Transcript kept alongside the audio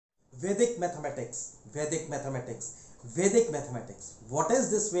Vedic mathematics, Vedic mathematics, Vedic mathematics. What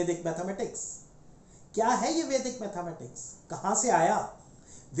is this Vedic mathematics? क्या है ये Vedic mathematics? कहाँ से आया?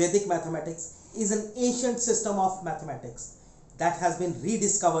 Vedic mathematics is an ancient system of mathematics that has been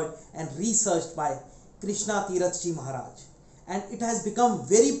rediscovered and researched by Krishna Tirath Ji Maharaj, and it has become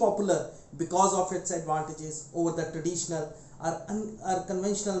very popular because of its advantages over the traditional or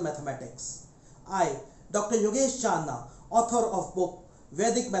conventional mathematics. I, Dr. Yogesh Chandna, author of book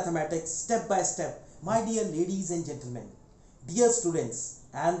Vedic Mathematics Step by Step, my dear ladies and gentlemen, dear students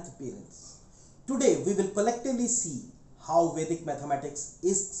and parents, today we will collectively see how Vedic mathematics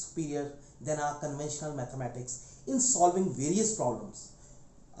is superior than our conventional mathematics in solving various problems.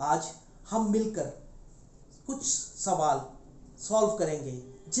 आज हम मिलकर कुछ सवाल solve करेंगे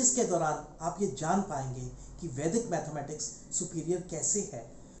जिसके दौरान आप ये जान पाएंगे कि वैदिक मैथमेटिक्स सुपीरियर कैसे है.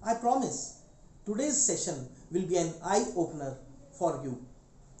 I promise today's session will be an eye opener for you.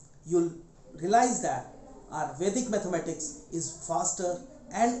 You'll realize that our Vedic mathematics is faster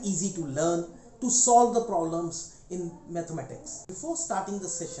and easy to learn to solve the problems in mathematics. Before starting the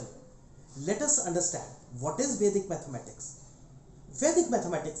session, let us understand what is Vedic mathematics. Vedic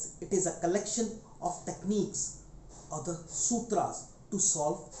mathematics, it is a collection of techniques or the sutras to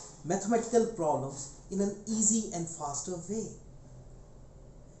solve mathematical problems in an easy and faster way.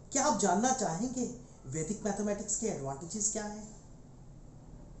 क्या आप जानना चाहेंगे वैदिक mathematics के advantages क्या हैं?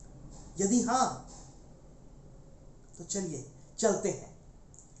 यदि हाँ तो चलिए चलते हैं.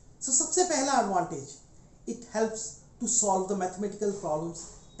 So सबसे पहला advantage, it helps to solve the mathematical problems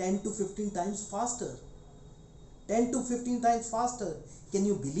 10 to 15 times faster. 10 to 15 times faster. Can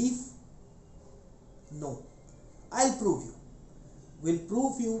you believe? No. I'll prove you. We'll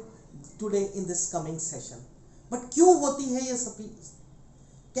prove you today in this coming session. But क्यों होती है ये speed?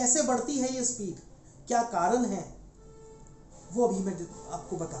 कैसे बढ़ती है ये speed? क्या कारण है? वो अभी मैं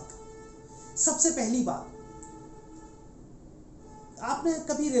आपको बताता हूं. सबसे पहली बात, आपने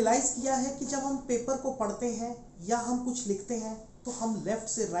कभी रियलाइज किया है कि जब हम पेपर को पढ़ते हैं या हम कुछ लिखते हैं तो हम लेफ्ट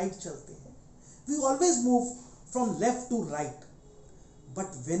से राइट चलते हैं. We always move from left to right.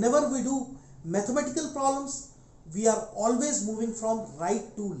 But whenever we do mathematical problems, we are always moving from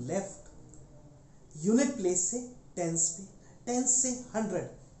right to left. Unit place से टेंस पे, टेंस से 100.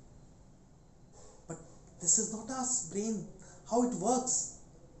 But this is not our brain how it works.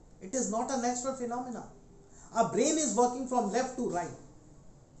 It is not a natural phenomena. Our brain is working from left to right.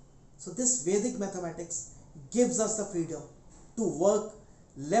 So this Vedic mathematics gives us the freedom to work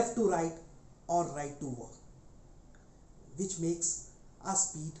left to right or right to work, which makes our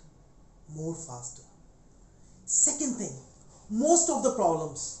speed more faster. Second thing, most of the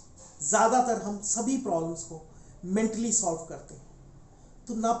problems, ज़्यादातर हम सभी problems को mentally solve करते हैं.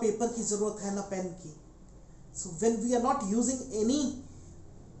 तो ना paper की ज़रूरत है ना पेन की. So when we are not using any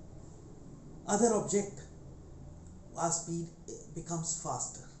other object, our speed becomes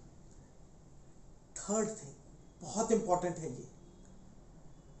faster. Third thing, बहुत important है ये.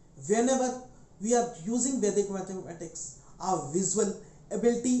 Whenever we are using Vedic mathematics, our visual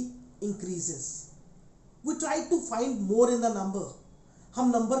ability increases. We try to find more in the number.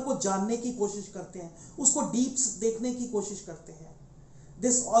 हम number को जानने की कोशिश करते हैं, उसको डीप देखने की कोशिश करते हैं.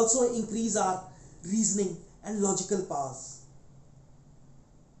 This also increase our reasoning and logical powers.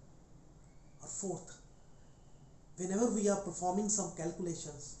 Fourth, whenever we are performing some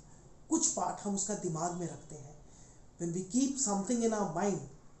calculations, कुछ पार्ट हम उसका दिमाग में रखते हैं. When we keep something in our mind,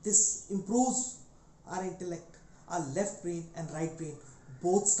 this improves our intellect. Our left brain and right brain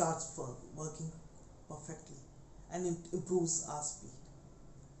both starts working perfectly and it improves our speed.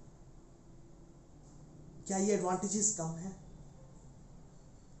 क्या ये advantages कम है?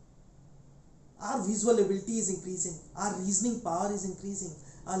 Our visual ability is increasing, our reasoning power is increasing,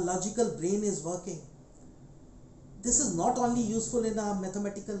 our logical brain is working. This is not only useful in our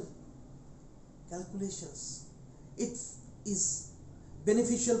mathematical calculations, it is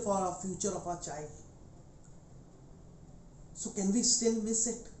beneficial for our future of our child. So can we still miss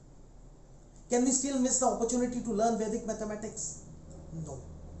it? Can we still miss the opportunity to learn Vedic mathematics? No.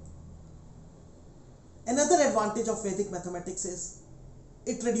 Another advantage of Vedic mathematics is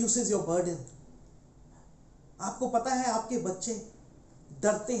it reduces your burden. आपको पता है आपके बच्चे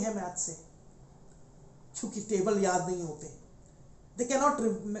डरते हैं math से क्योंकि table याद नहीं होते. They cannot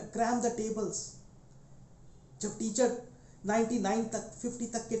cram the tables. जब टीचर 99 तक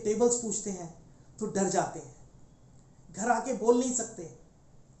 50 तक के टेबल्स पूछते हैं तो डर जाते हैं, घर आके बोल नहीं सकते,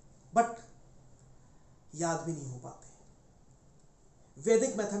 बट याद भी नहीं हो पाते.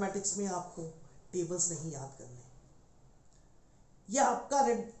 वैदिक मैथमेटिक्स में आपको टेबल्स नहीं याद करने. यह आपका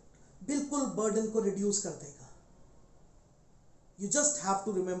बिल्कुल बर्डन को रिड्यूस कर देगा. You just have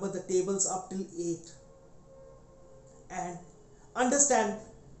to remember the tables up till 8 and understand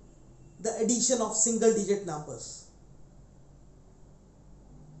the addition of single digit numbers.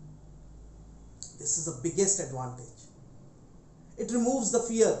 This is the biggest advantage. It removes the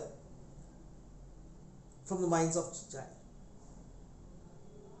fear from the minds of child.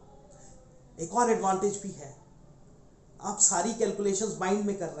 एक और advantage भी है, आप सारी calculations mind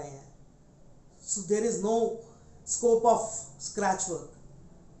में कर रहे हैं, so there is no scope of scratch work.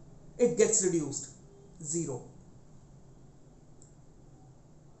 It gets reduced. 0.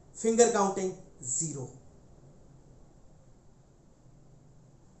 Finger counting 0.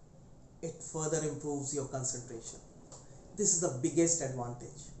 It further improves your concentration. This is the biggest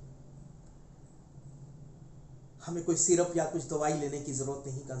advantage. हमें कोई सिरप या कुछ दवाई लेने की जरूरत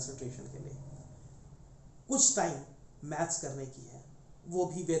नहीं कंसंट्रेशन के लिए. कुछ टाइम मैथ्स करने की है, वो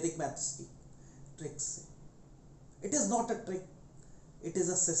भी वैदिक मैथ्स की ट्रिक्स से. It is not a trick, it is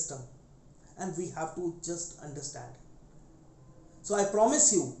a system and we have to just understand it. So I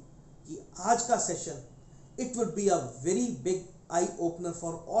promise you कि आज का session it would be a very big eye opener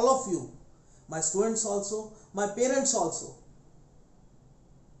for all of you, my students also, my parents also,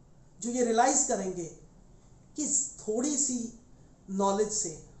 जो ये realise करेंगे कि थोड़ी सी knowledge से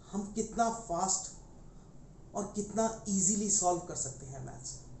हम कितना फास्ट और कितना इजीली सॉल्व कर सकते हैं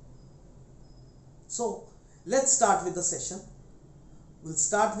maths. So let's start with the session. We'll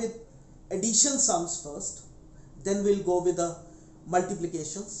start with addition sums first, then we'll go with the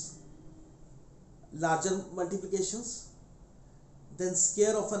multiplications, larger multiplications, then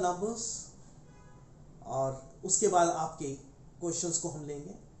square of a numbers, और उसके बाद आपके क्वेश्चंस को हम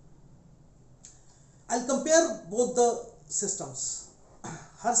लेंगे. I'll compare both the systems.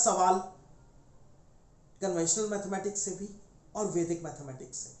 हर सवाल conventional mathematics से भी और वैदिक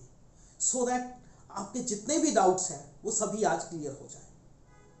मैथमेटिक्स से भी, so that आपके जितने भी डाउट्स हैं वो सभी आज क्लियर हो जाएं.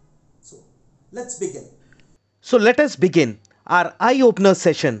 So let's begin. So let us begin our eye-opener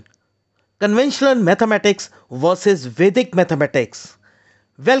session, Conventional Mathematics versus Vedic Mathematics.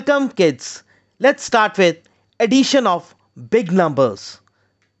 Welcome kids. Let's start with addition of big numbers.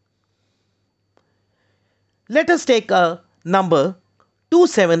 Let us take a number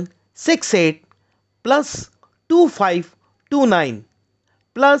 2768 plus 2529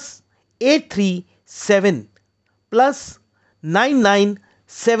 plus 837 plus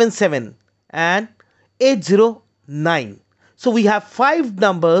 9977 and 809. So we have 5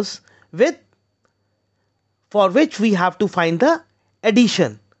 numbers for which we have to find the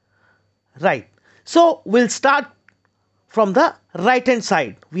addition. Right. So we'll start from the right hand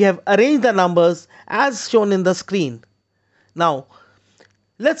side. We have arranged the numbers as shown in the screen. Now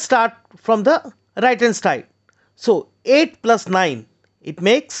let's start from the right hand side. So 8 plus 9, it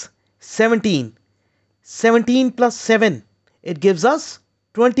makes 17. 17 plus 7, it gives us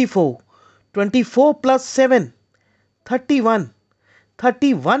 24. 24 plus 7, 31.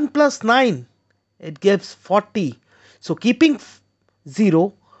 31 plus 9, it gives 40. So keeping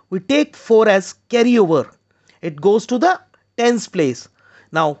 0, we take 4 as carryover. It goes to the tens place.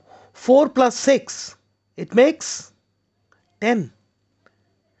 Now 4 plus 6, it makes 10.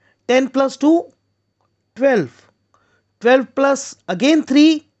 10 plus 2, 12. 12 plus again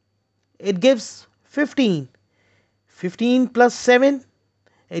 3, it gives 15. 15 plus 7,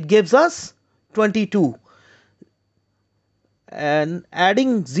 it gives us 22. And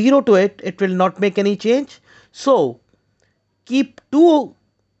adding 0 to it, it will not make any change. So keep 2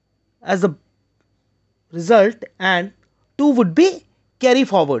 as the result and 2 would be carry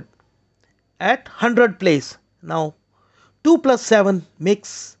forward at 100 place. Now 2 plus 7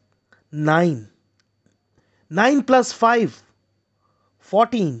 makes 9. 9 plus 5,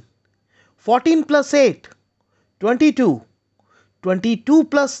 14. 14 plus 8, 22. 22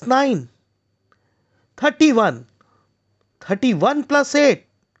 plus 9, 31. 31 plus 8,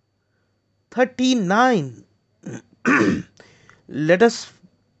 39. Let us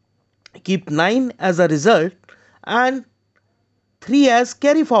keep 9 as a result and 3 as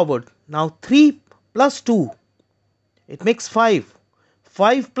carry forward. Now 3 plus 2, it makes 5.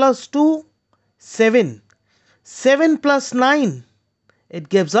 5 plus 2, 7. 7 plus 9, it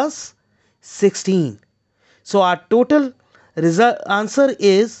gives us 16. So our total answer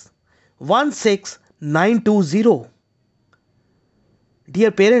is 16920.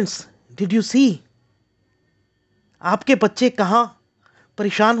 Dear parents, did you see? आपके बच्चे कहाँ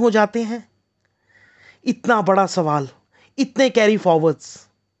परेशान हो जाते हैं? इतना बड़ा सवाल, इतने कैरी फॉरवर्ड्स,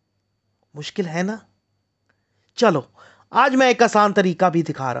 मुश्किल है ना? चलो, आज मैं एक आसान तरीका भी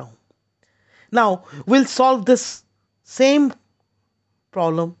दिखा रहा हूं. Now we'll solve this same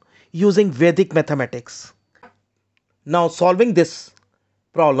problem using Vedic mathematics. Now solving this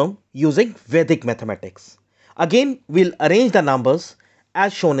problem using Vedic mathematics. Again, we'll arrange the numbers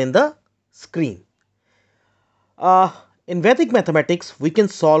as shown in the screen. In Vedic mathematics, we can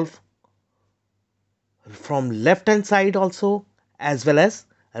solve from left hand side also as well as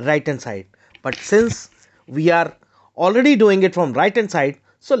right hand side. But since we are already doing it from right hand side,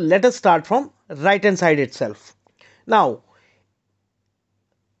 so let us start from right hand side itself. Now,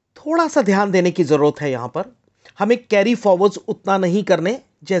 थोड़ा सा ध्यान देने की ज़रूरत है यहाँ पर. हमें कैरी फॉरवर्ड्स उतना नहीं करने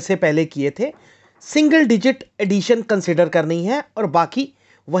जैसे पहले किए थे. सिंगल डिजिट एडिशन कंसिडर करनी है और बाकी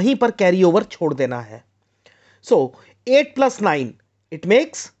वहीं पर कैरी ओवर छोड़ देना है. सो 8 plus 9 it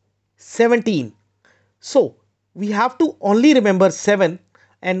makes 17. So we have to only remember 7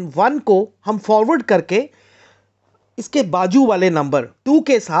 and 1 को हम फॉरवर्ड करके इसके बाजू वाले नंबर 2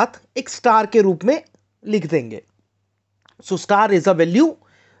 के साथ एक स्टार के रूप में लिख देंगे. So star is a value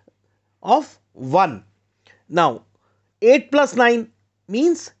of 1. Now 8 plus 9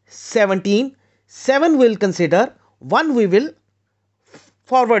 means 17. 7 will consider, 1 we will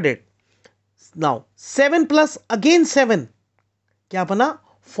forward it. Now 7 plus again 7 क्या बना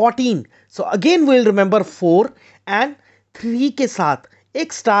 14. So again we will remember 4 and 3 के साथ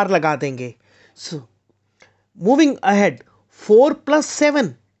एक स्टार लगा देंगे. So moving ahead 4 plus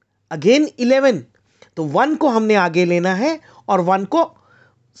 7 again 11. तो 1 को हमने आगे लेना है और 1 को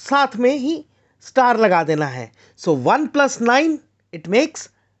साथ में ही स्टार लगा देना है. So 1 plus 9 it makes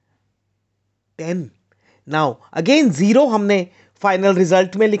 10. Now again 0 हमने फाइनल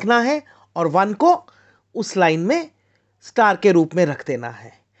रिजल्ट में लिखना है और 1 को उस लाइन में स्टार के रूप में रख देना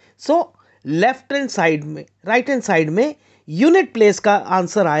है. सो लेफ्ट हैंड साइड में राइट हैंड साइड में यूनिट प्लेस का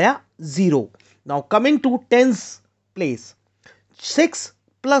आंसर आया 0. Now coming to tens place 6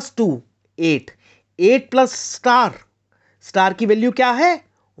 plus 2 8. 8 plus star की वैल्यू क्या है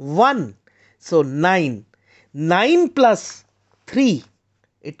 1. So 9. 9 plus 3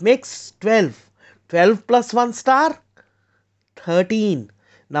 it makes 12. 12 plus 1 star 13.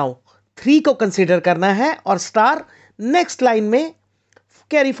 Now 3 को कंसीडर करना है और स्टार नेक्स्ट लाइन में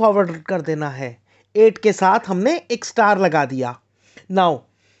कैरी फॉरवर्ड कर देना है. 8 के साथ हमने एक स्टार लगा दिया. Now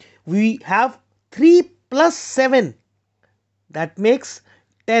we have 3 plus 7 that makes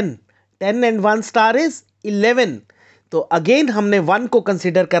 10. 10 and 1 star is 11. तो अगेन हमने 1 को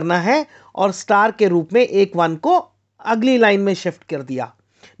कंसीडर करना है और स्टार के रूप में एक 1 को अगली लाइन में शिफ्ट कर दिया.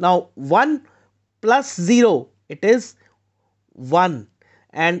 Now 1 plus 0 it is 1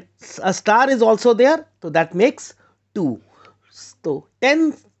 and a star is also there, so that makes 2. तो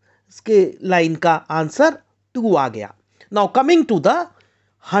 10 के लाइन का आंसर 2 आ गया. Now coming to the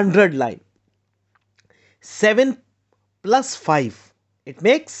 100 line 7 plus 5 it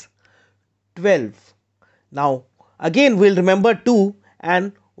makes 12. Now again we'll remember 2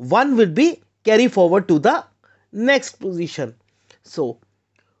 and 1 will be carry forward to the next position. So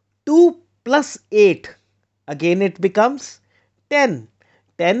 2 plus 8 again it becomes 10.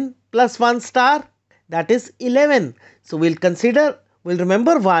 10 plus 1 star that is 11. So we'll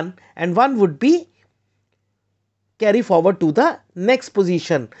remember 1 and 1 would be carry forward to the next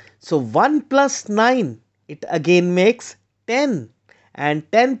position. So 1 plus 9 it again makes 10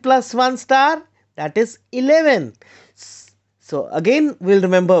 and 10 plus 1 star that is 11. So again we'll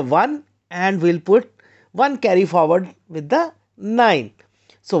remember 1 and we'll put 1 carry forward with the 9.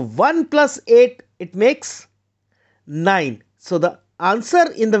 So 1 plus 8 it makes 9. So the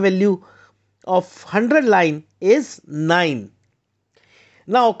answer in the value of 100 line is 9.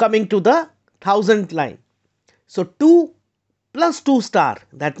 Now coming to the 1000 line. So 2 plus 2 star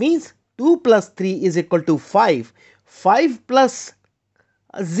that means 2 plus 3 is equal to 5. 5 plus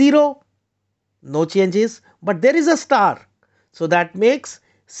 0 no changes but there is a star. So that makes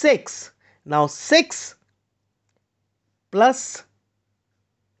 6. Now 6 plus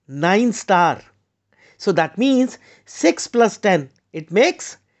 9 star. So that means 6 plus 10 it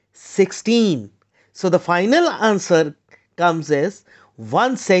makes 16. So the final answer comes as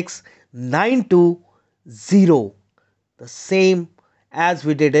 16920. The same as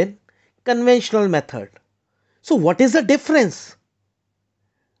we did in conventional method. So what is the difference?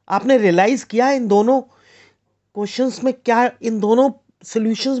 आपने realise किया इन दोनों questions में क्या, इन दोनों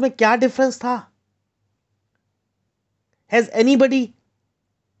solutions में क्या difference था? Has anybody?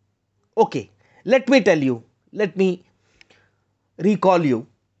 Okay, let me tell you, let me recall you.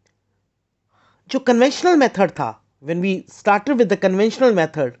 जो कन्वेंशनल मेथड था, when we started with the conventional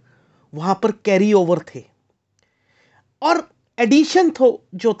method, वहां पर कैरी ओवर थे और एडिशन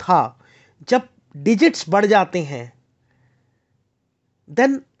जो था, जब डिजिट्स बढ़ जाते हैं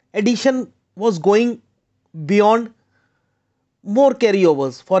then addition was going beyond more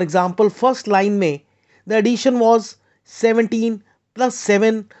carryovers. For example, first line में the addition was 17 plus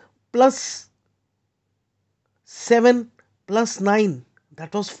 7 plus 7 plus 9,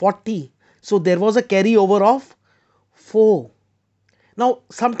 that was 40. So there was a carryover of 4. Now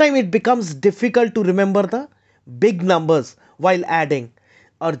sometimes it becomes difficult to remember the big numbers while adding.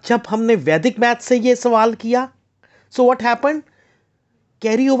 और जब हमने वैदिक math से ये सवाल किया, so what happened?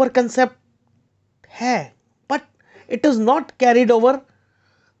 Carry over concept है, but it is not carried over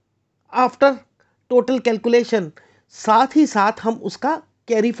after total calculation. साथ ही साथ हम उसका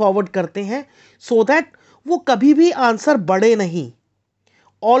कैरी फॉरवर्ड करते हैं so that वो कभी भी आंसर बढ़े नहीं.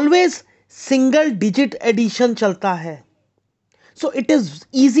 ऑलवेज सिंगल डिजिट एडिशन चलता है. So it is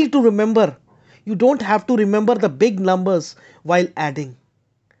easy to remember. You don't have to remember the big numbers while adding.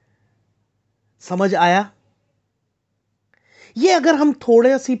 समझ आया? ये अगर हम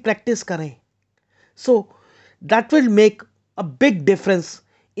थोड़ा सी प्रैक्टिस करें, so that will make a big difference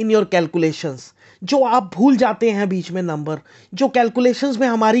in your calculations. जो आप भूल जाते हैं बीच में नंबर, जो कैलकुलेशंस में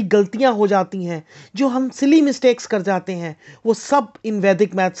हमारी गलतियां हो जाती हैं, जो हम सिली मिस्टेक्स कर जाते हैं, वो सब इन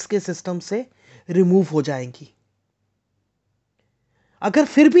वैदिक मैथ्स के सिस्टम से रिमूव हो जाएंगी. अगर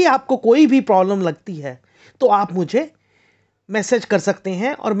फिर भी आपको कोई भी प्रॉब्लम लगती है तो आप मुझे मैसेज कर सकते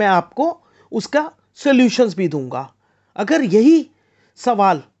हैं और मैं आपको उसका सॉल्यूशंस भी दूंगा. अगर यही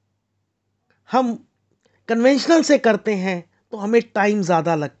सवाल हम कन्वेंशनल से करते हैं तो हमें टाइम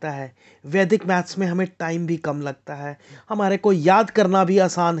ज़्यादा लगता है. वैदिक मैथ्स में हमें टाइम भी कम लगता है. हमारे को याद करना भी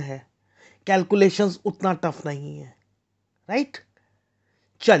आसान है. कैलकुलेशंस उतना टफ नहीं है. राइट?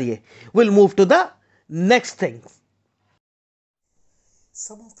 चलिए, will move to the next thing.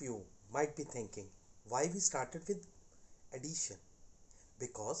 Some of you might be thinking why we started with addition.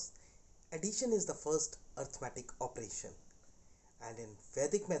 Because addition is the first arithmetic operation, and in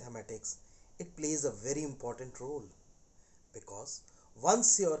Vedic mathematics it plays a very important role. Because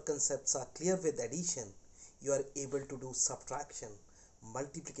once your concepts are clear with addition, you are able to do subtraction,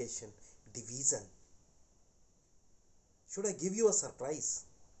 multiplication, division. Should I give you a surprise?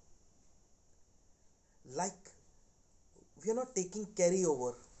 Like, we are not taking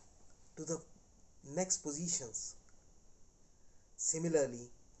carryover to the next positions. Similarly,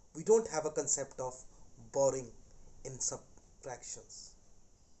 we don't have a concept of borrowing in subtractions.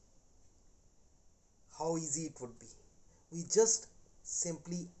 How easy it would be. We just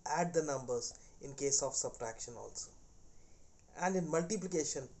simply add the numbers in case of subtraction also. And in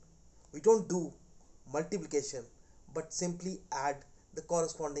multiplication, we don't do multiplication but simply add the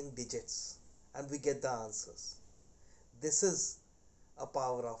corresponding digits and we get the answers. This is a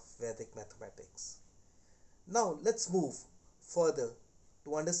power of Vedic mathematics. Now let's move further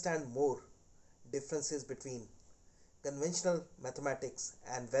to understand more differences between conventional mathematics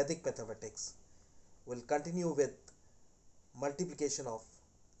and Vedic mathematics. We'll continue with multiplication of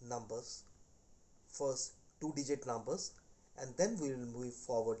numbers, first 2-digit numbers, and then we will move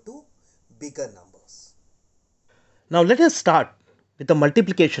forward to bigger numbers. Now let us start with the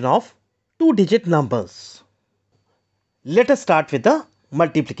multiplication of 2-digit numbers. Let us start with the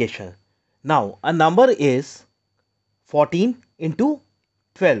multiplication. Now a number is 14 into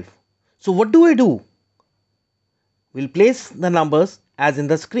 12. So what do we do? We'll place the numbers as in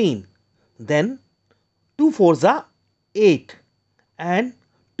the screen. Then 2 4s are 8 and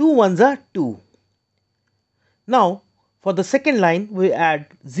 2 1s are 2. Now for the second line we add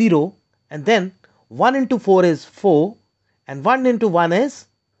 0 and then 1 into 4 is 4 and 1 into 1 is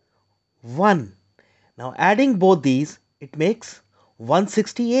 1. Now adding both these, it makes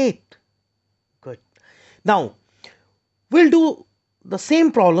 168. Good. Now we'll do the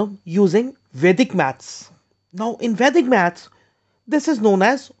same problem using Vedic maths. Now in Vedic maths, this is known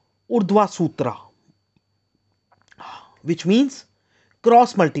as Urdhva Sutra, which means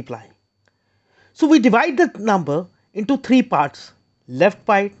cross multiply. So we divide the number into 3 parts: left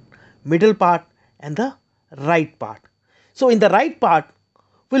part, middle part and the right part. So in the right part,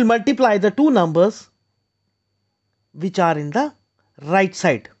 we'll multiply the two numbers which are in the right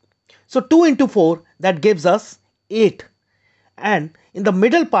side. So 2 into 4, that gives us 8. And in the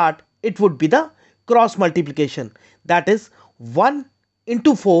middle part, it would be the cross multiplication. That is 1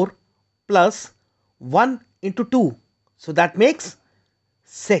 into 4 plus 1 into 2. So that makes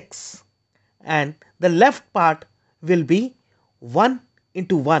 6. And the left part will be 1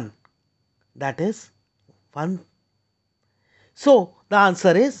 into 1. That is 1. So the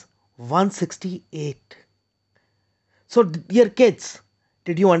answer is 168. So dear kids,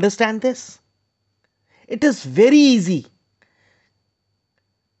 did you understand this? It is very easy.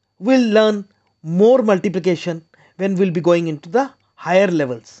 We'll learn more multiplication when we'll be going into the higher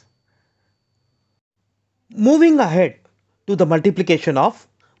levels. Moving ahead to the multiplication of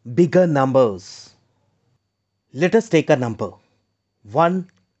bigger numbers. Let us take a number 1,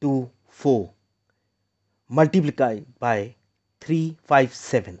 2, 4 multiplied by 3, 5,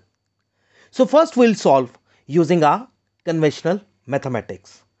 7. So first we'll solve using our conventional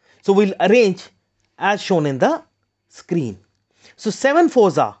mathematics. So we'll arrange as shown in the screen. So 7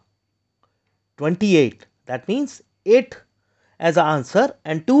 fours are 28. That means 8 as an answer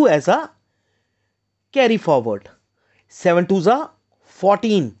and 2 as a carry forward. 7 twos are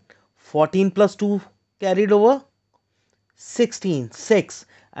 14. 14 plus 2 carried over 16, 6.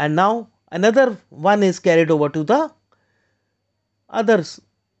 And now another one is carried over to the others.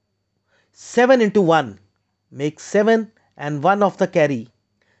 7 into 1 makes 7 and 1 of the carry.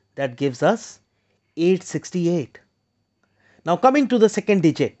 That gives us 868. Now coming to the second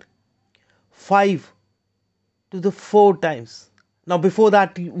digit. 5 to the 4 times. Now before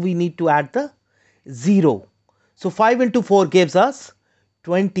that we need to add the 0. So 5 into 4 gives us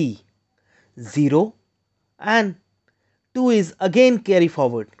 20. 0 and 2 is again carry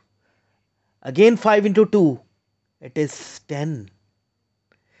forward. Again 5 into 2, it is 10.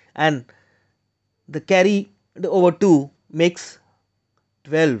 And the carry over 2 makes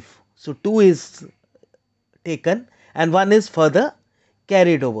 12. So 2 is taken and 1 is further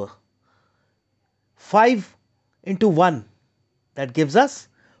carried over. 5 into 1, that gives us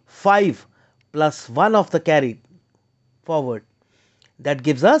 5 plus 1 of the carried forward. That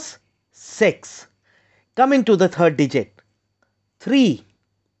gives us 6. Coming to the third digit, 3.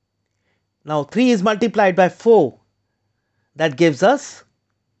 Now 3 is multiplied by 4. That gives us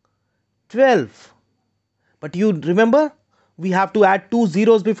 12. But you remember we have to add 2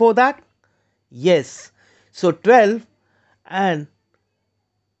 zeros before that? Yes. So 12 and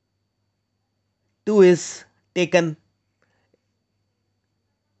 2 is taken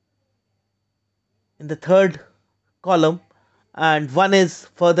in the third column and 1 is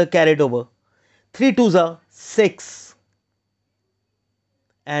further carried over. 3 twos are 6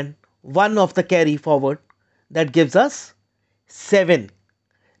 and 1 of the carry forward. That gives us 7.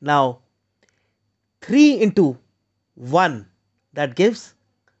 Now 3 into 1, that gives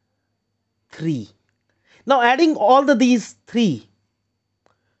 3. Now adding all these 3,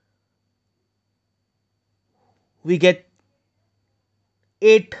 we get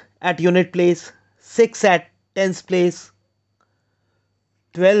 8 at unit place, 6 at tens place,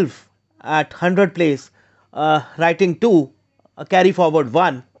 12 at hundred place, writing 2, a carry forward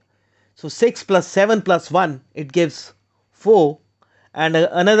 1. So 6 plus 7 plus 1, it gives 4, and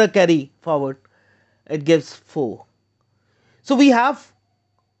another carry forward, it gives 4. So we have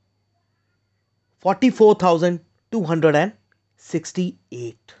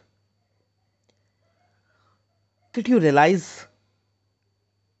 44,268. Did you realize?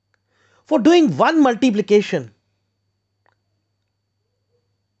 For doing one multiplication,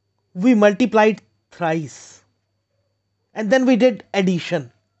 we multiplied thrice. And then we did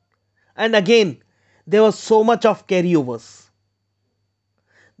addition. And again, there was so much of carryovers.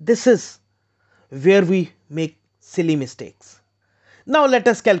 This is where we make silly mistakes. Now let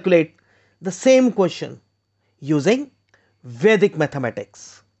us calculate the same question using Vedic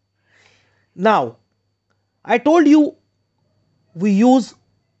mathematics. Now, I told you we use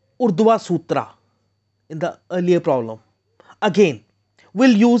Urdhva Sutra in the earlier problem. Again,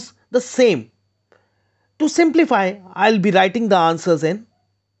 we'll use the same. To simplify, I'll be writing the answers in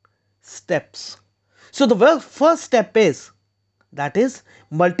steps. So the first step is, that is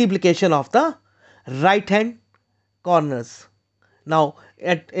multiplication of the right hand corners. Now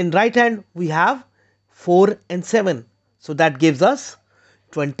in right hand we have 4 and 7. So that gives us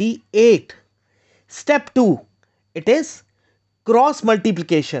 28. Step 2, it is cross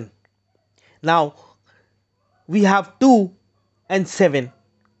multiplication. Now we have 2 and 7.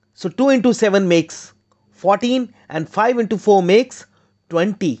 So 2 into 7 makes 14 and 5 into 4 makes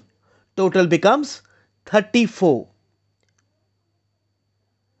 20. Total becomes 34.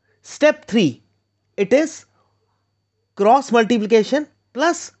 Step 3, it is cross multiplication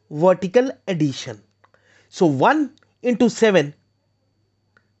plus vertical addition. So 1 into 7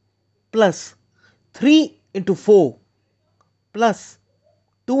 plus 3 into 4 plus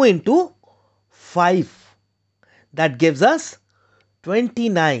 2 into 5. That gives us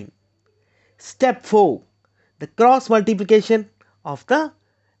 29. Step 4, the cross multiplication of the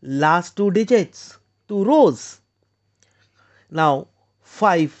last 2 digits, 2 rows. Now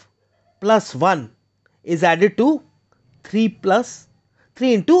 5 plus 1 is added to 3 plus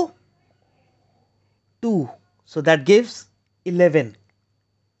 3 into 2. So that gives 11.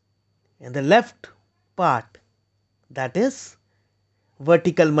 And the left part, that is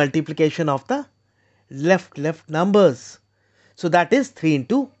vertical multiplication of the left numbers. So that is 3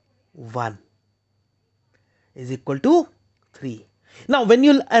 into 1. is equal to 3. Now when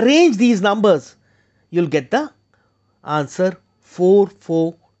you'll arrange these numbers, you'll get the answer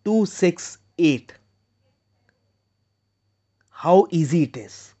 44268. How easy it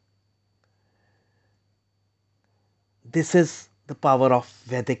is. This is the power of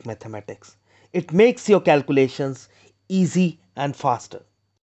Vedic mathematics. It makes your calculations easy and faster.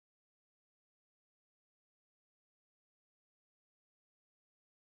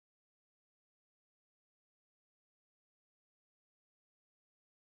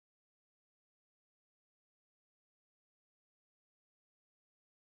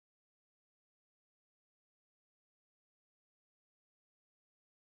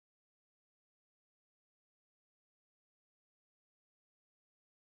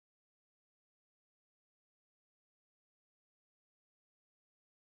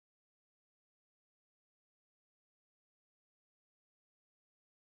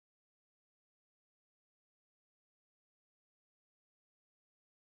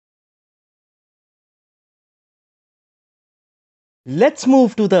 Let's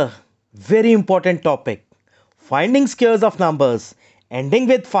move to the very important topic, finding squares of numbers ending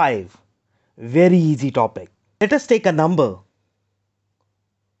with 5. Very easy topic. Let us take a number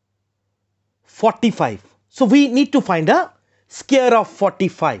 45. So we need to find a square of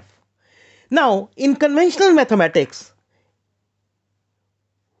 45. Now in conventional mathematics,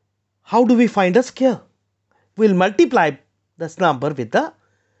 how do we find a square? We'll multiply this number with the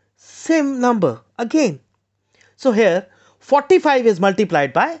same number again. So here 45 is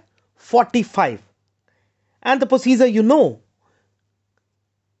multiplied by 45, and the procedure you know.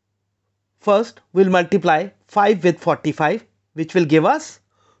 First we'll multiply 5 with 45, which will give us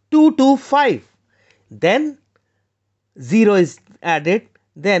 225. Then 0 is added,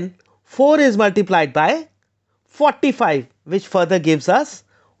 then 4 is multiplied by 45, which further gives us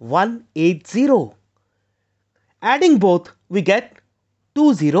 180. Adding both, we get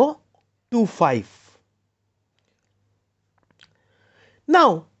 2025.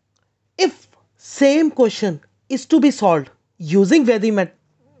 Now, if same question is to be solved using Vedic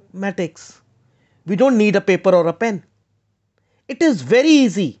mathematics, we don't need a paper or a pen. It is very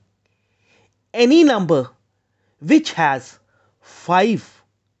easy. Any number which has 5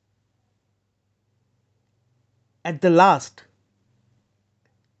 at the last,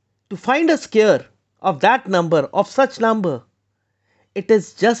 to find a square of that number, of such number, it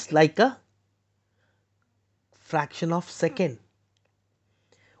is just like a fraction of second.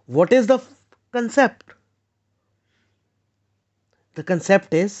 What is the concept? The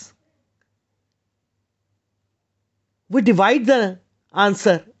concept is we divide the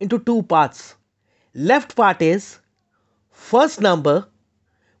answer into two parts. Left part is first number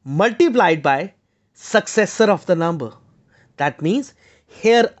multiplied by successor of the number. That means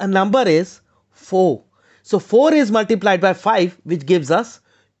here a number is 4. So 4 is multiplied by 5, which gives us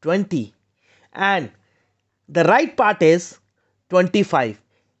 20. And the right part is 25.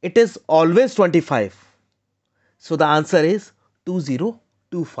 It is always 25. So the answer is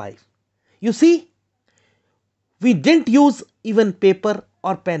 2025. You see, we didn't use even paper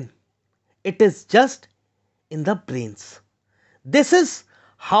or pen. It is just in the brains. This is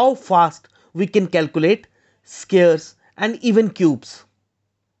how fast we can calculate squares and even cubes.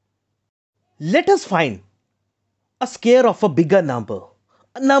 Let us find a square of a bigger number,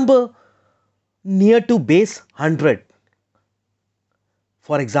 a number near to base 100.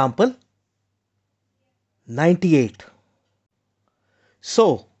 For example, 98.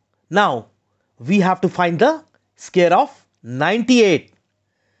 So now we have to find the square of 98.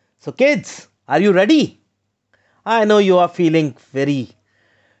 So kids, are you ready? I know you are feeling very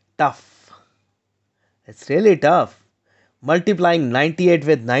tough. It's really tough. Multiplying 98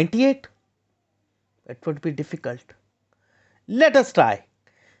 with 98, it would be difficult. Let us try.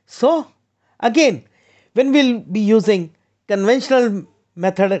 So again, when we'll be using conventional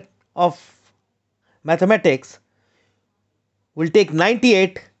method of mathematics, we'll take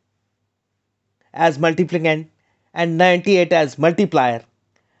 98 as multiplicand and 98 as multiplier,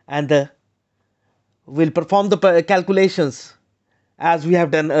 and we'll perform the calculations as we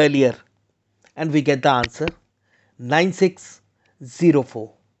have done earlier, and we get the answer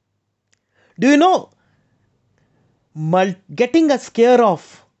 9604. Do you know, getting a square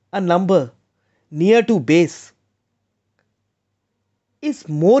of a number near to base is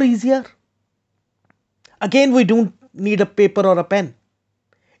more easier. Again, we don't need a paper or a pen.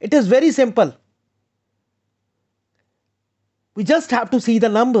 It is very simple. We just have to see the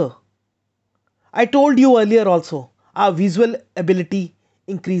number. I told you earlier also, our visual ability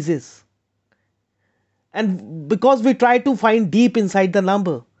increases. And because we try to find deep inside the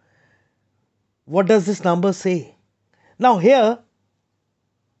number, What does this number say? Now here,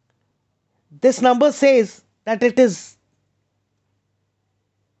 this number says that it is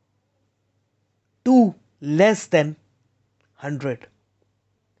 2 less than 100.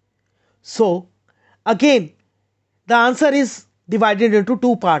 So again, the answer is divided into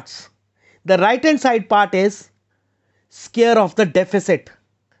two parts. The right hand side part is square of the deficit,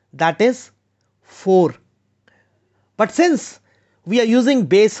 that is 4. But since we are using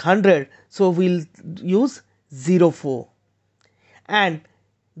base 100, so we'll use 04. And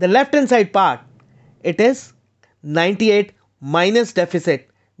the left hand side part, it is 98 minus deficit,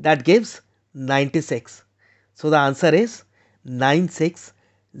 that gives 96. So the answer is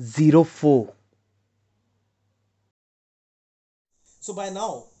 9604. So by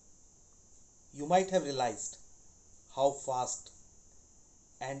now, you might have realized how fast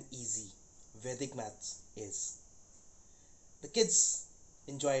and easy Vedic maths is. The kids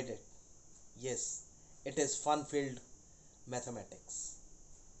enjoyed it. Yes, it is fun filled mathematics.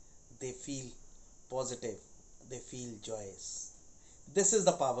 They feel positive, they feel joyous. This is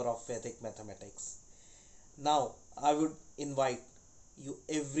the power of Vedic mathematics. Now, I would invite you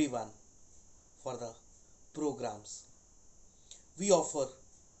everyone for the programs. We offer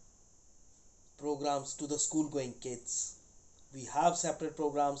programs to the school going kids. We have separate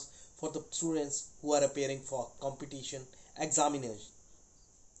programs for the students who are appearing for competition examination,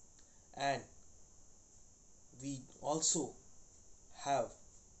 and we also have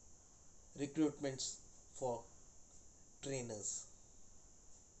recruitments for trainers.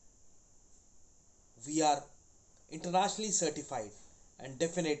 We are internationally certified, and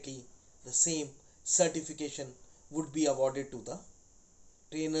definitely the same certification would be awarded to the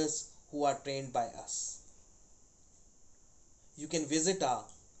trainers who are trained by us. You can visit our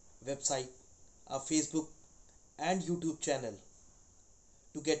website, our Facebook and YouTube channel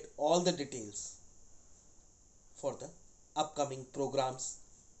to get all the details for the upcoming programs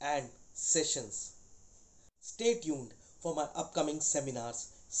and sessions. Stay tuned for my upcoming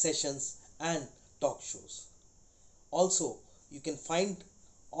seminars, sessions, and talk shows. Also, you can find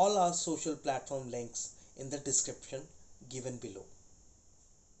all our social platform links in the description given below.